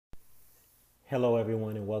Hello,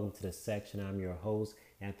 everyone, and welcome to the section. I'm your host,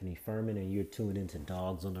 Anthony Furman, and you're tuned into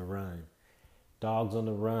Dawgs on the Run. Dawgs on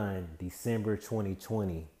the Run, December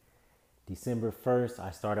 2020. December 1st,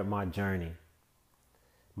 I started my journey.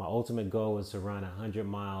 My ultimate goal is to run 100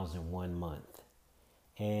 miles in 1 month.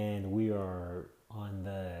 And we are on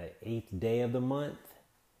the 8th day of the month.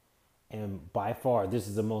 And by far, this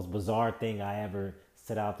is the most bizarre thing I ever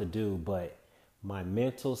set out to do. But my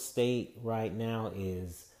mental state right now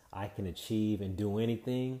is I can achieve and do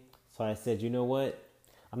anything. So I said, you know what?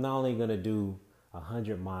 I'm not only going to do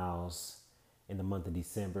 100 miles in the month of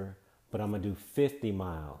December, but I'm going to do 50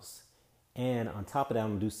 miles. And on top of that, I'm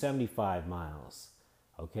going to do 75 miles.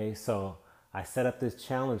 Okay, so I set up this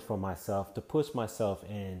challenge for myself to push myself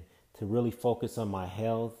and to really focus on my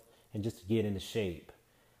health and just to get into shape.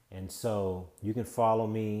 And so you can follow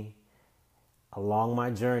me along my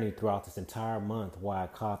journey throughout this entire month while I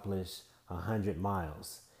accomplish 100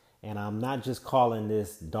 miles. And I'm not just calling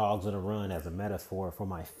this Dawgs on the Run as a metaphor for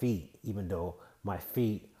my feet, even though my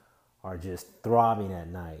feet are just throbbing at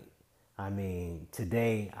night. I mean,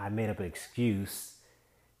 today I made up an excuse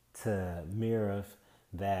to Mira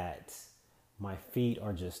that my feet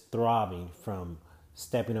are just throbbing from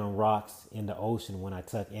stepping on rocks in the ocean when I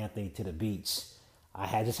took Anthony to the beach.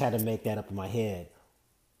 I just had to make that up in my head.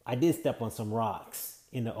 I did step on some rocks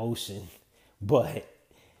in the ocean, but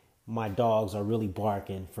my dogs are really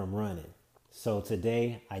barking from running. So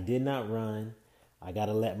today I did not run. I got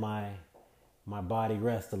to let my body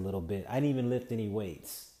rest a little bit. I didn't even lift any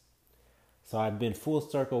weights. So I've been full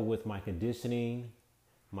circle with my conditioning,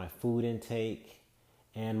 my food intake,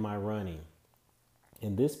 and my running.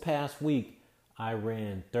 And this past week, I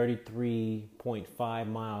ran 33.5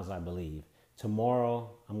 miles, I believe. Tomorrow,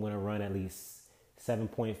 I'm going to run at least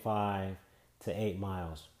 7.5 to 8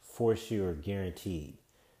 miles, for sure, guaranteed.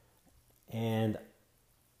 And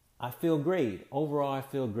I feel great. Overall, I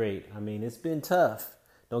feel great. I mean, it's been tough.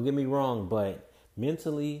 Don't get me wrong, but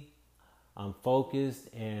mentally, I'm focused.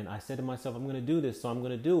 And I said to myself, I'm going to do this, so I'm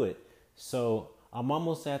going to do it. So I'm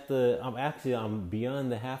almost I'm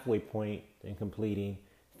beyond the halfway point in completing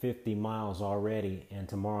 50 miles already. And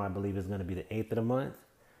tomorrow, I believe, is going to be the 8th of the month.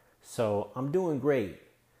 So I'm doing great.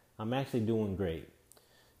 I'm actually doing great.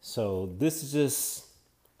 So this is just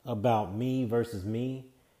about me versus me.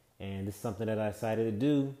 And this is something that I decided to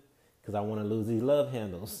do because I want to lose these love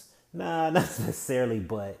handles. Nah, not necessarily,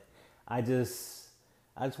 but I just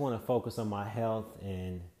want to focus on my health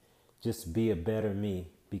and just be a better me,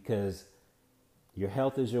 because your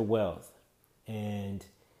health is your wealth. And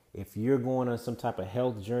if you're going on some type of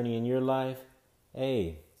health journey in your life,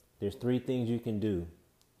 hey, there's 3 things you can do.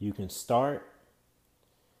 You can start,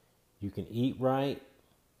 you can eat right,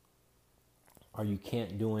 or you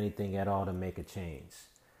can't do anything at all to make a change.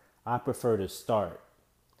 I prefer to start.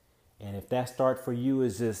 And if that start for you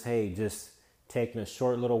is just taking a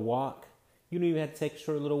short little walk, you don't even have to take a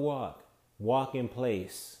short little walk. Walk in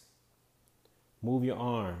place. Move your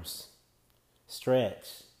arms.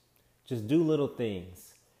 Stretch. Just do little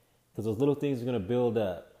things, because those little things are going to build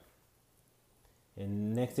up.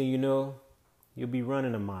 And next thing you know, you'll be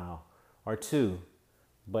running a mile or 2.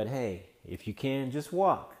 But hey, if you can, just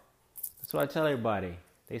walk. That's what I tell everybody.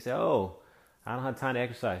 They say, oh, I don't have time to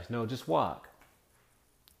exercise. No, just walk.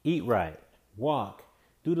 Eat right. Walk.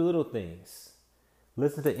 Do the little things.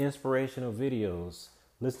 Listen to inspirational videos.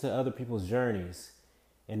 Listen to other people's journeys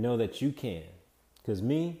and know that you can. Because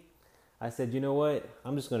me, I said, you know what?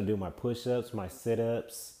 I'm just going to do my push-ups, my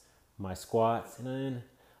sit-ups, my squats, and then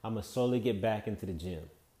I'm going to slowly get back into the gym.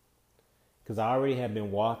 Because I already have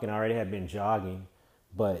been walking. I already have been jogging.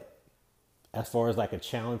 But as far as like a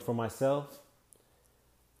challenge for myself,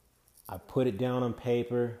 I put it down on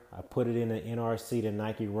paper. I put it in the NRC, the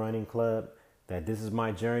Nike Running Club, that this is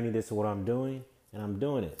my journey. This is what I'm doing, and I'm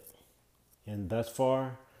doing it. And thus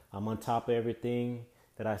far, I'm on top of everything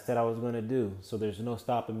that I said I was going to do. So there's no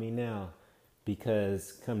stopping me now,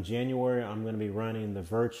 because come January, I'm going to be running the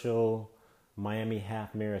virtual Miami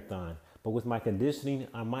half marathon. But with my conditioning,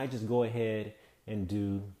 I might just go ahead and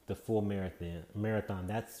do the full marathon.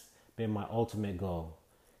 That's been my ultimate goal.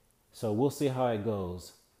 So we'll see how it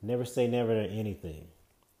goes. Never say never to anything.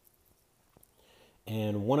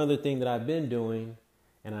 And one other thing that I've been doing,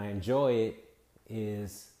 and I enjoy it,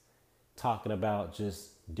 is talking about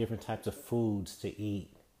just different types of foods to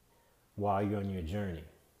eat while you're on your journey.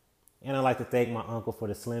 And I'd like to thank my uncle for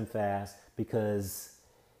the Slim Fast, because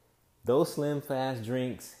those Slim Fast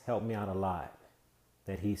drinks helped me out a lot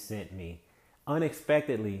that he sent me.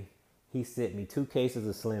 Unexpectedly, he sent me 2 cases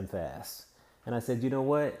of Slim Fast. And I said, you know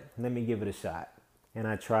what? Let me give it a shot. And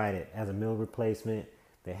I tried it as a meal replacement.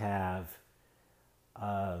 They have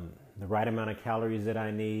the right amount of calories that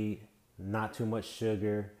I need, not too much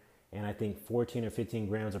sugar, and I think 14 or 15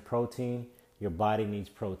 grams of protein. Your body needs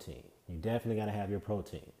protein. You definitely got to have your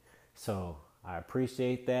protein. So I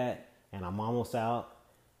appreciate that, and I'm almost out,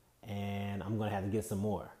 and I'm going to have to get some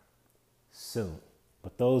more soon.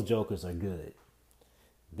 But those jokers are good.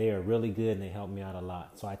 They are really good, and they help me out a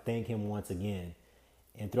lot. So I thank him once again.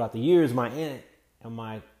 And throughout the years, my aunt and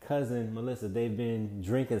my cousin, Melissa, they've been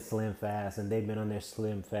drinking Slim Fast, and they've been on their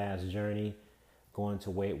Slim Fast journey, going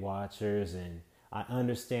to Weight Watchers. And I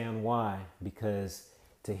understand why, because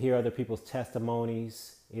to hear other people's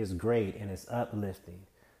testimonies is great and it's uplifting.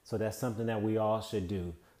 So that's something that we all should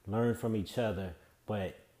do, learn from each other.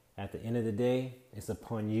 But at the end of the day, it's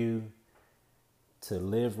upon you to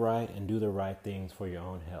live right and do the right things for your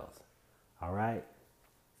own health. All right?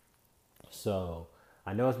 So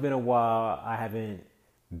I know it's been a while. I haven't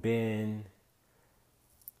been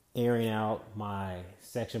airing out my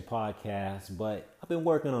section podcast, but I've been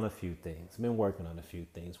working on a few things.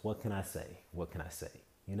 What can I say?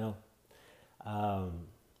 You know?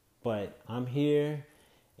 But I'm here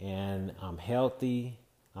and I'm healthy.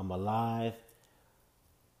 I'm alive,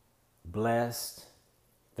 blessed.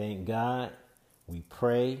 Thank God. We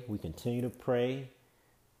pray. We continue to pray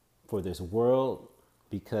for this world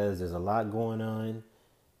because there's a lot going on,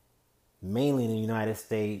 mainly in the United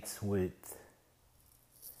States with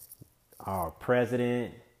our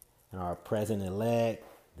president and our president-elect,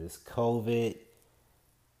 this COVID,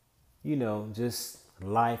 just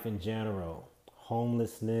life in general,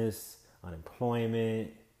 homelessness,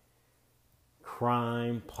 unemployment,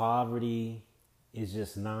 crime, poverty is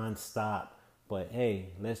just nonstop. But hey,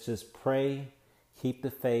 let's just pray, keep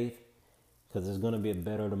the faith, because there's going to be a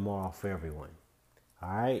better tomorrow for everyone. All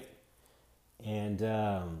right? And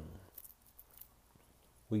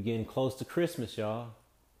we're getting close to Christmas, y'all.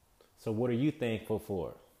 So what are you thankful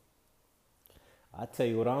for? I tell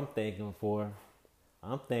you what I'm thankful for.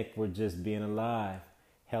 I'm thankful for just being alive,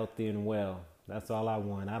 healthy and well. That's all I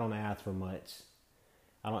want. I don't ask for much.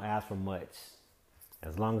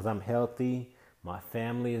 As long as I'm healthy, my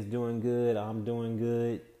family is doing good, I'm doing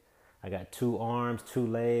good. I got 2 arms, 2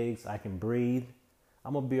 legs, I can breathe.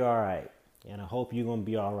 I'm going to be all right. And I hope you're going to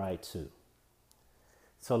be all right too.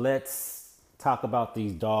 So let's talk about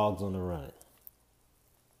these dogs on the run.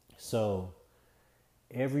 So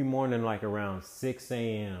every morning, like around 6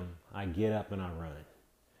 a.m., I get up and I run.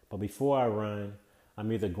 But before I run,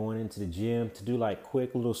 I'm either going into the gym to do like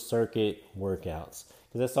quick little circuit workouts.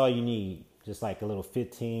 Because that's all you need. Just like a little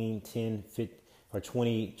 15 or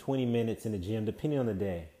 20 minutes in the gym, depending on the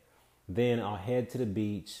day. Then I'll head to the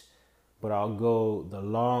beach, but I'll go the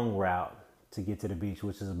long route to get to the beach,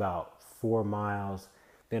 which is about 4 miles.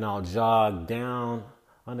 Then I'll jog down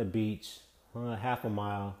on the beach, half a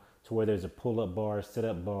mile, to where there's a pull-up bar,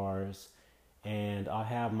 sit-up bars, and I'll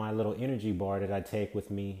have my little energy bar that I take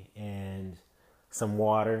with me and some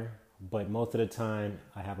water. But most of the time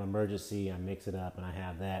I have emergency, I mix it up and I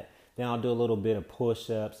have that. Then I'll do a little bit of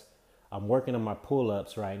push-ups. I'm working on my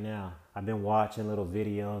pull-ups right now. I've been watching little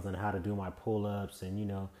videos on how to do my pull-ups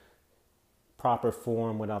and, proper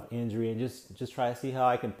form without injury, and just try to see how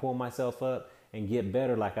I can pull myself up and get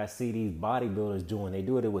better like I see these bodybuilders doing. They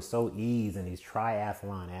do it with so ease, and these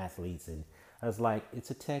triathlon athletes. And I was like,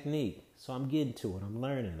 it's a technique. So I'm getting to it. I'm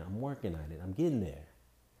learning. I'm working on it. I'm getting there.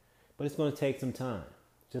 But it's going to take some time.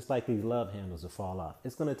 Just like these love handles will fall off.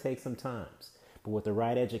 It's going to take some time. But with the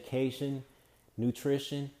right education,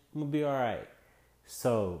 nutrition, I'm going to be all right.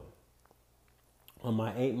 So on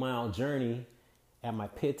my 8-mile journey, at my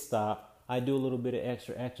pit stop, I do a little bit of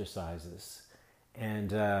extra exercises.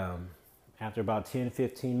 And after about 10,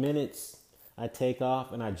 15 minutes, I take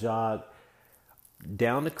off and I jog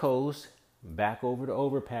down the coast, back over the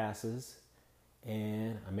overpasses,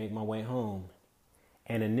 and I make my way home.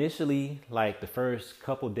 And initially, like the first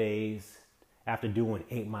couple days after doing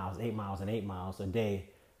 8 miles a day,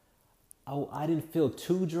 I didn't feel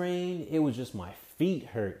too drained. It was just my feet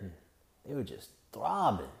hurting. They were just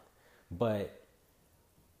throbbing. But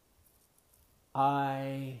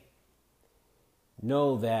I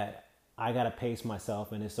know that I got to pace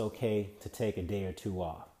myself, and it's okay to take a day or 2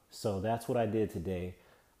 off. So that's what I did today.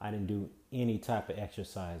 I didn't do any type of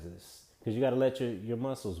exercises because you got to let your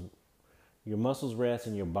muscles rest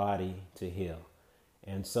and your body to heal.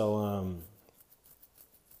 And so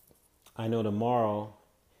I know tomorrow,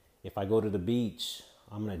 if I go to the beach,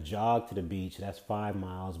 I'm going to jog to the beach. That's 5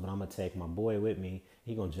 miles, but I'm going to take my boy with me.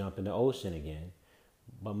 He's going to jump in the ocean again.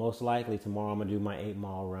 But most likely tomorrow I'm going to do my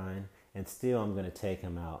 8-mile run, and still I'm going to take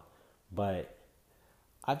him out. But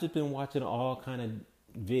I've just been watching all kind of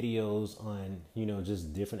videos on,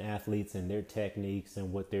 just different athletes and their techniques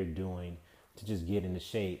and what they're doing to just get into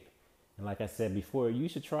shape. And like I said before, you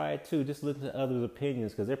should try it too. Just listen to others'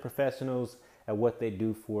 opinions because they're professionals at what they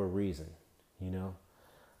do for a reason, you know.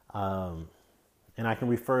 And I can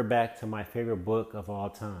refer back to my favorite book of all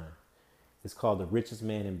time. It's called The Richest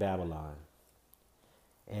Man in Babylon.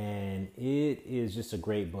 And it is just a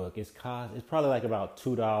great book. It's probably like about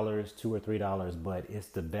 $2, $2 or $3, but it's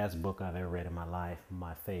the best book I've ever read in my life,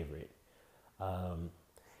 my favorite.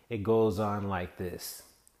 It goes on like this.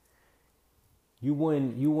 You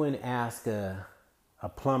wouldn't ask a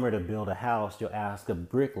plumber to build a house, you'll ask a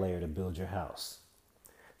bricklayer to build your house.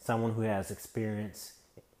 Someone who has experience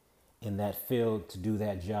in that field to do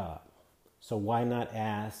that job. So why not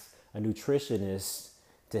ask a nutritionist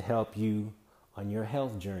to help you on your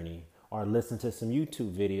health journey, or listen to some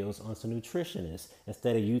YouTube videos on some nutritionists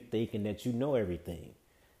instead of you thinking that you know everything.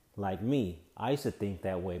 Like me, I used to think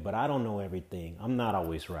that way, but I don't know everything. I'm not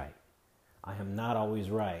always right. I am not always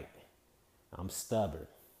right. I'm stubborn.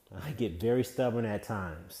 I get very stubborn at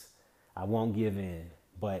times. I won't give in,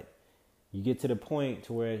 but you get to the point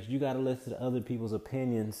to where you got to listen to other people's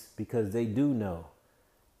opinions because they do know.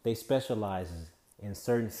 They specialize in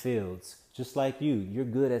certain fields. Just like you're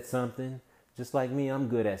good at something. Just like me, I'm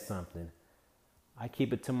good at something. I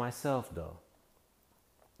keep it to myself though.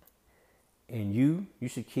 And you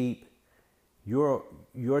should keep your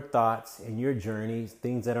thoughts and your journeys,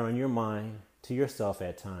 things that are on your mind, to yourself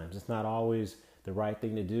at times. It's not always the right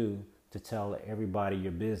thing to do to tell everybody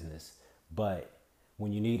your business. But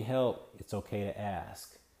when you need help, it's okay to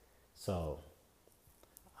ask. So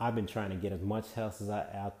I've been trying to get as much help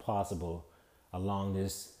as possible along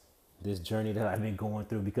this journey that I've been going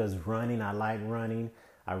through, because I like running.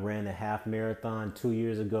 I ran a half marathon 2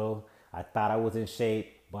 years ago. I thought I was in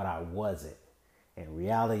shape, but I wasn't. And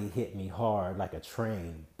reality hit me hard like a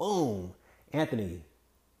train. Boom. Anthony,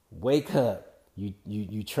 wake up.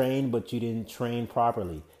 You trained, but you didn't train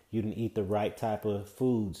properly. You didn't eat the right type of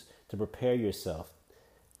foods to prepare yourself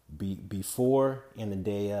before and the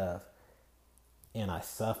day of. And I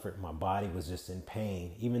suffered. My body was just in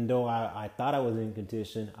pain. Even though I thought I was in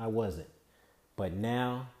condition, I wasn't. But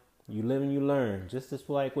now, you live and you learn. Just as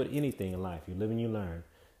like with anything in life, you live and you learn.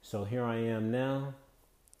 So here I am now.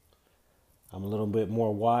 I'm a little bit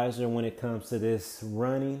more wiser when it comes to this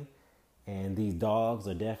running. And these dogs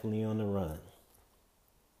are definitely on the run.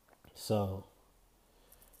 So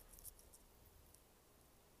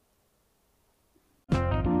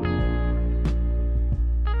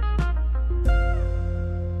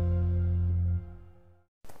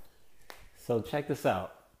check this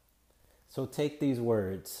out. So take these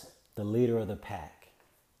words, the leader of the pack.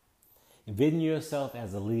 Envision yourself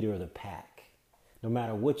as the leader of the pack. No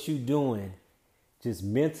matter what you're doing, just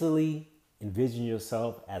mentally envision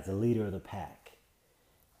yourself as the leader of the pack.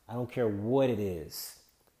 I don't care what it is.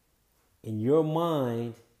 In your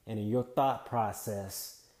mind and in your thought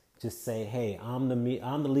process, just say, hey, I'm the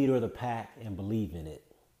leader of the pack, and believe in it.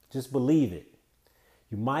 Just believe it.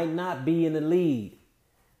 You might not be in the lead,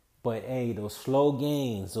 but hey, those slow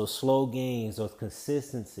gains, those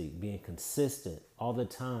consistency, being consistent all the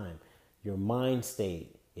time, your mind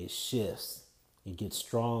state, it shifts. It gets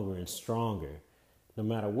stronger and stronger. No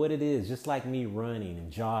matter what it is, just like me running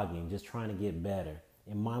and jogging, just trying to get better.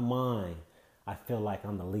 In my mind, I feel like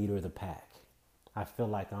I'm the leader of the pack. I feel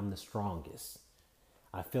like I'm the strongest.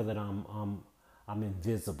 I feel that I'm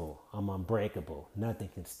invisible. I'm unbreakable. Nothing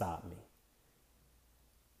can stop me.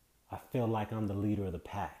 I feel like I'm the leader of the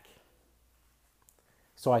pack.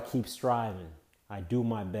 So I keep striving. I do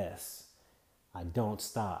my best. I don't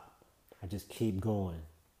stop. I just keep going.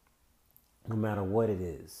 No matter what it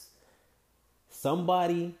is.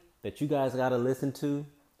 Somebody that you guys got to listen to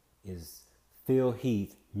is Phil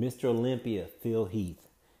Heath, Mr. Olympia, Phil Heath.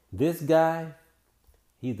 This guy,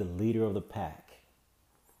 he's the leader of the pack.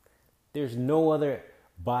 There's no other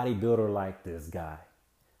bodybuilder like this guy.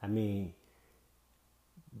 I mean,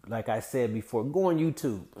 like I said before, go on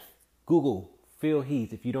YouTube, Google Phil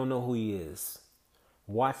Heath if you don't know who he is.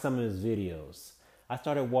 Watch some of his videos. I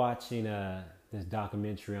started watching this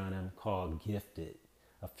documentary on him called Gifted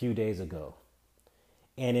a few days ago.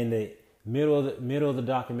 And in the middle of the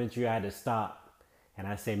documentary, I had to stop. And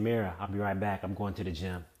I say, Mira, I'll be right back. I'm going to the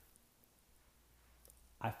gym.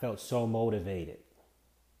 I felt so motivated.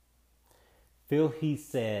 Phil Heath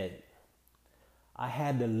said, I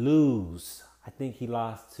had to lose. I think he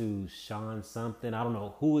lost to Sean something. I don't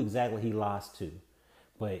know who exactly he lost to.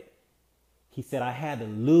 But he said, I had to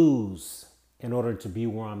lose in order to be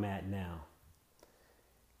where I'm at now.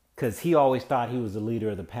 Because he always thought he was the leader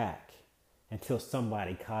of the pack until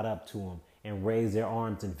somebody caught up to him and raise their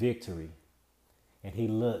arms in victory. And he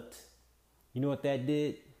looked. You know what that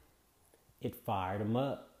did? It fired him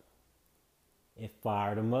up. It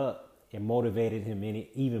fired him up. It motivated him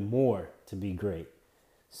even more to be great.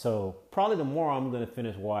 So probably tomorrow I'm going to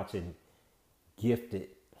finish watching Gifted,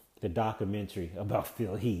 the documentary about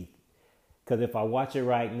Phil Heath. Because if I watch it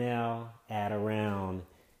right now at around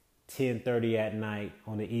 10:30 at night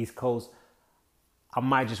on the East Coast, I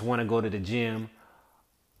might just want to go to the gym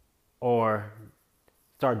or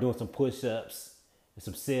start doing some push-ups and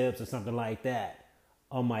some sit-ups or something like that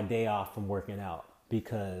on my day off from working out.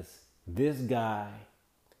 Because this guy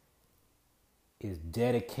is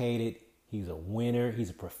dedicated. He's a winner. He's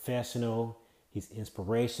a professional. He's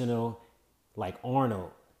inspirational. Like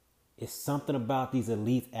Arnold. It's something about these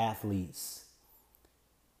elite athletes.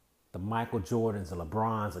 The Michael Jordans, the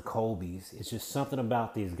LeBrons, the Kobes. It's just something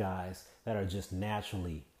about these guys that are just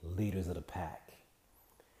naturally leaders of the pack.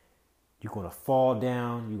 You're going to fall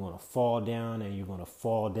down. You're going to fall down. And you're going to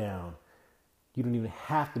fall down. You don't even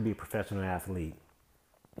have to be a professional athlete.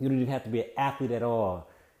 You don't even have to be an athlete at all.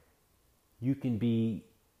 You can be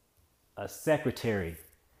a secretary.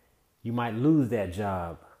 You might lose that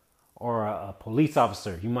job. Or a police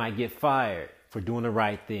officer. You might get fired for doing the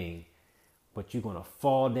right thing. But you're going to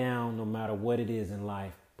fall down no matter what it is in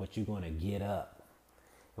life. But you're going to get up.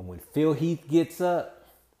 And when Phil Heath gets up,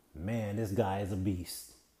 man, this guy is a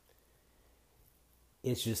beast.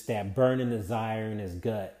 It's just that burning desire in his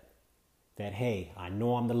gut that, hey, I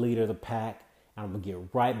know I'm the leader of the pack. And I'm going to get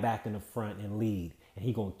right back in the front and lead. And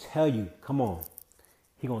he's going to tell you, come on.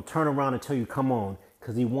 He's going to turn around and tell you, come on,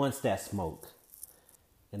 because he wants that smoke.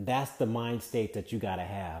 And that's the mind state that you got to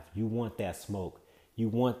have. You want that smoke. You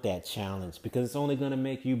want that challenge because it's only going to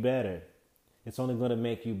make you better. It's only going to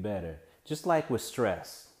make you better. Just like with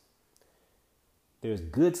stress. There's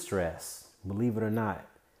good stress, believe it or not.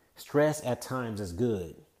 Stress at times is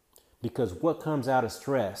good because what comes out of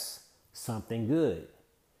stress? Something good.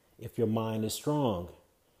 If your mind is strong.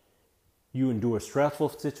 You endure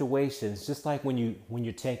stressful situations just like when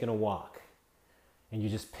you're taking a walk. And you're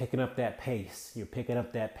just picking up that pace. You're picking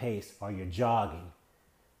up that pace or you're jogging.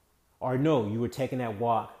 Or no, you were taking that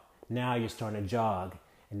walk. Now you're starting to jog.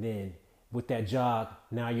 And then with that jog,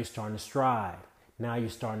 now you're starting to stride. Now you're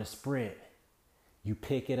starting to sprint. You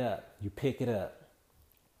pick it up. You pick it up.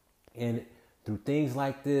 And through things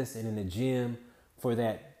like this and in the gym for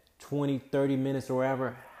that 20, 30 minutes or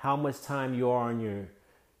whatever, how much time you are on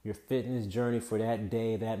your fitness journey for that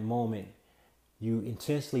day, that moment, you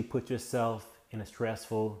intentionally put yourself in a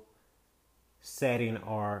stressful setting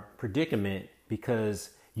or predicament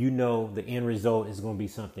because you know the end result is going to be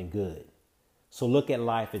something good. So look at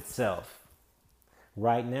life itself.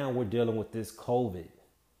 Right now we're dealing with this COVID,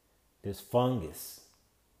 this fungus.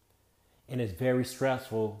 And it's very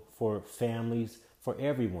stressful for families, for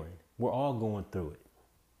everyone. We're all going through it.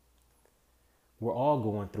 We're all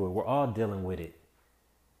going through it. We're all dealing with it.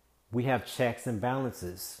 We have checks and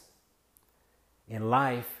balances. In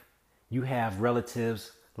life, you have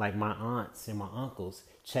relatives like my aunts and my uncles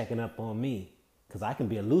checking up on me because I can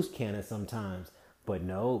be a loose cannon sometimes. But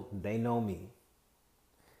no, they know me.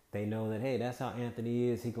 They know that, hey, that's how Anthony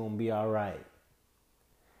is. He going to be all right.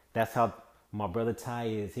 That's how my brother Ty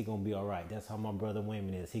is. He going to be all right. That's how my brother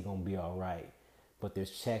Wayman is. He going to be all right. But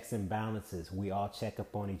there's checks and balances. We all check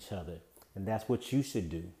up on each other. And that's what you should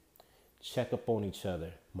do. Check up on each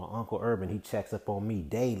other. My Uncle Urban, he checks up on me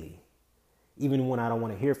daily. Even when I don't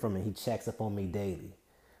want to hear from him, he checks up on me daily.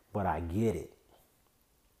 But I get it.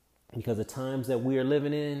 Because the times that we are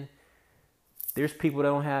living in, there's people that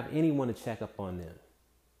don't have anyone to check up on them.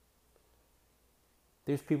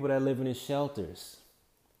 There's people that are living in shelters.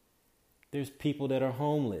 There's people that are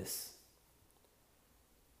homeless.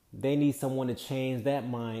 They need someone to change their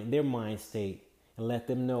mind state and let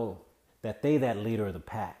them know that they that leader of the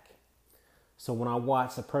pack. So when I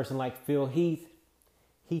watch a person like Phil Heath,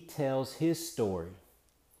 he tells his story,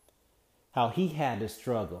 how he had to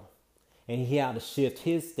struggle and he had to shift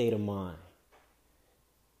his state of mind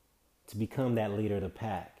to become that leader of the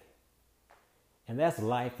pack. And that's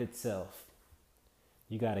life itself.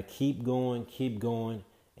 You got to keep going,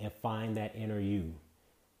 and find that inner you.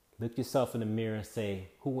 Look yourself in the mirror and say,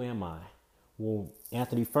 who am I? Well,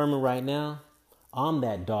 Anthony Furman right now, I'm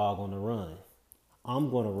that dog on the run. I'm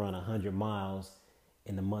going to run 100 miles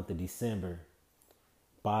in the month of December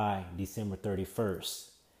by December 31st.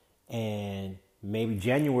 And maybe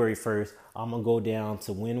January 1st, I'm going to go down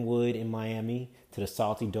to Wynwood in Miami to the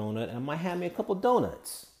Salty Donut. And I might have me a couple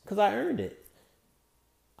donuts because I earned it.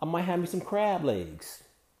 I might have me some crab legs.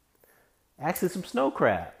 Actually, some snow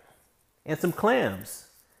crab and some clams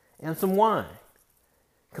and some wine.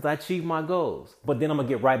 because I achieved my goals. But then I'm going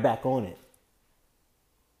to get right back on it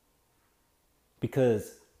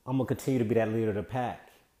because I'm going to continue to be that leader of the pack.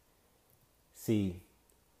 See,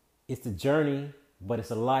 it's a journey, but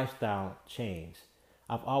it's a lifestyle change.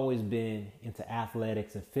 I've always been into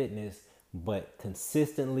athletics and fitness, but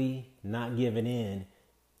consistently not giving in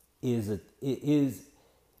is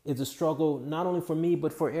a struggle, not only for me,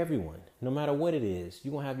 but for everyone. No matter what it is,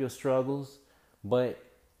 you're going to have your struggles, but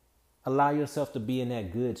allow yourself to be in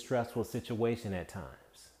that good, stressful situation at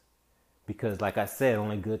times. Because like I said,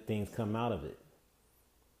 only good things come out of it.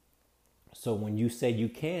 So when you say you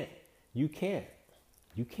can't, you can't.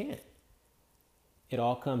 You can't. It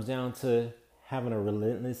all comes down to having a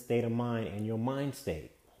relentless state of mind and your mind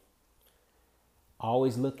state.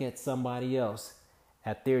 Always look at somebody else,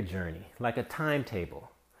 at their journey, like a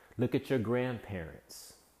timetable. Look at your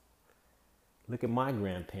grandparents. Look at my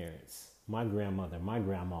grandparents, my grandmother, my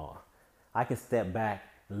grandma. I can step back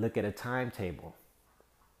and look at a timetable.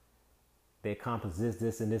 They accomplished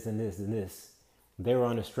this and this and this and this. They were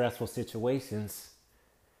under stressful situations.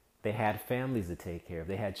 They had families to take care of.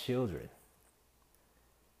 They had children.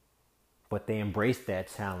 But they embraced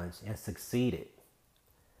that challenge and succeeded.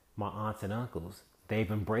 My aunts and uncles, they've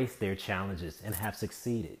embraced their challenges and have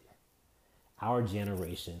succeeded. Our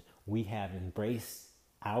generation, we have embraced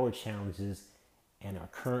our challenges and are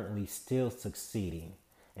currently still succeeding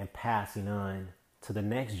and passing on to the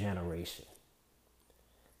next generation.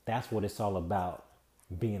 That's what it's all about,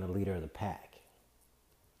 being a leader of the pack.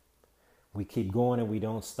 We keep going and we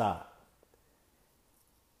don't stop.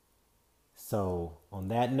 So on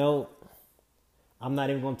that note, I'm not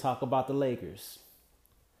even going to talk about the Lakers.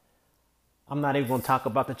 I'm not even going to talk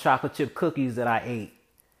about the chocolate chip cookies that I ate,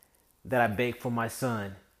 that I baked for my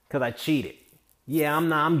son, because I cheated. Yeah,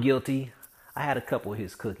 I'm guilty. I had a couple of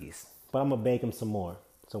his cookies, but I'm going to bake him some more.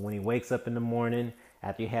 So when he wakes up in the morning,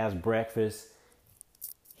 after he has breakfast,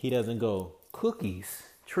 he doesn't go, cookies,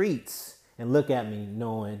 treats, and look at me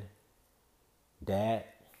knowing, Dad,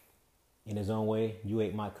 in his own way, you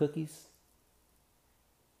ate my cookies?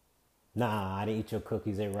 Nah, I didn't eat your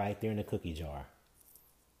cookies. They're right there in the cookie jar.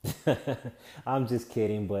 I'm just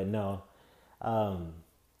kidding, but no.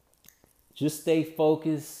 Just stay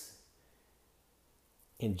focused.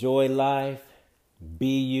 Enjoy life.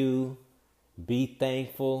 Be you. Be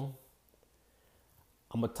thankful.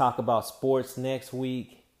 I'm going to talk about sports next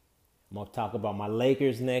week. I'm going to talk about my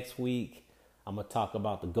Lakers next week. I'm going to talk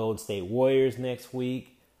about the Golden State Warriors next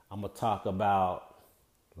week. I'm going to talk about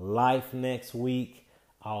life next week.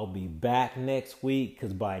 I'll be back next week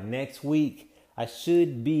because by next week, I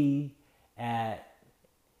should be at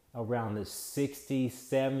around the 60,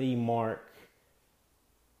 70 mark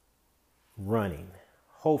running.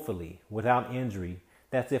 Hopefully, without injury.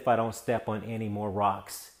 That's if I don't step on any more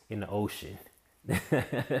rocks in the ocean.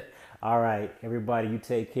 All right, everybody, you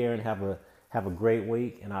take care and have a great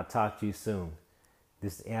week, and I'll talk to you soon.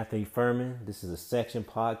 This is Anthony Furman. This is a Section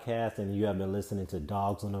Podcast, and you have been listening to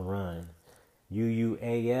Dawgs on the Run.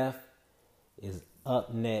 UUAF is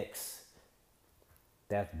up next.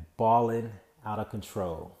 That's balling out of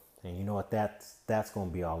control. And you know what that's going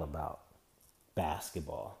to be all about?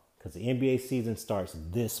 Basketball. Because the NBA season starts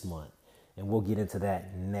this month. And we'll get into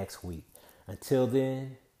that next week. Until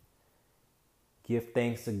then, give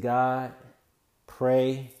thanks to God.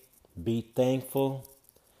 Pray. Be thankful.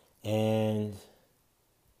 And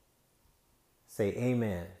say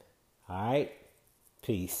amen. All right?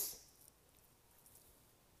 Peace.